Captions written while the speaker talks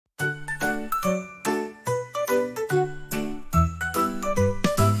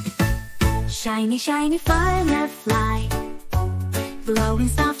Shiny, shiny firefly, blowing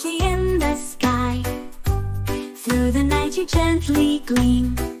softly in the sky. Through the night you gently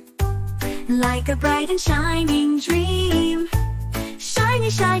gleam, like a bright and shining dream.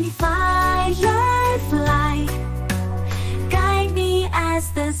 Shiny, shiny firefly, guide me as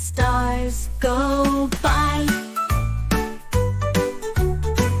the stars go by.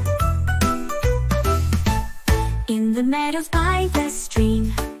 In the meadows by the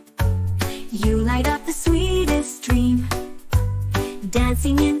stream, you light up the sweetest dream,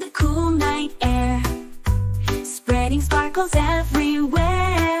 dancing in the cool night air, spreading sparkles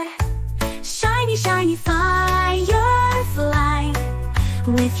everywhere. Shiny, shiny firefly,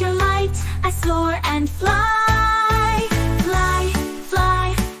 with your light I soar and fly. Fly,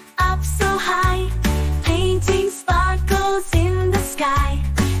 fly, up so high, painting sparkles in the sky.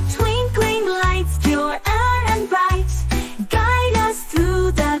 Twinkling lights, pure and bright, guide us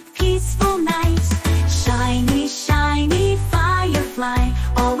through the peaceful night. Shiny, shiny firefly,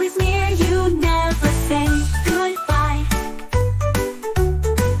 always near you, never say goodbye.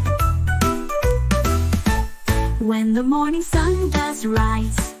 When the morning sun does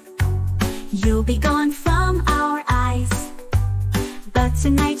rise, you'll be gone from our eyes, but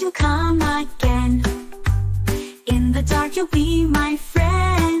tonight you'll come again. In the dark you'll be my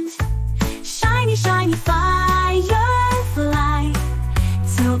friend. Shiny, shiny firefly,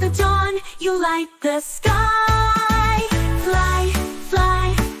 till the dawn you light the sky. Fly,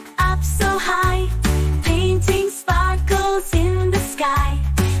 fly, up so high, painting sparkles in the sky.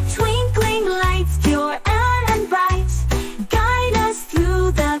 Twinkling lights, pure and bright, guide us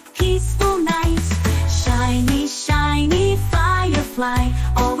through the peaceful night. Shiny, shiny firefly,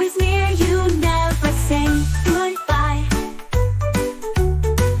 always near you, never say goodbye.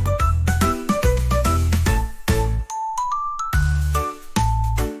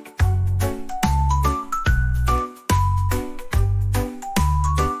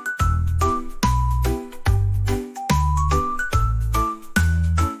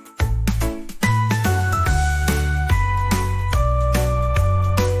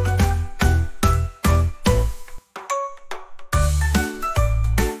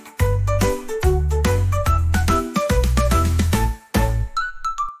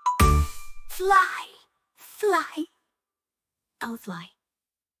 Fly, fly, I'll fly.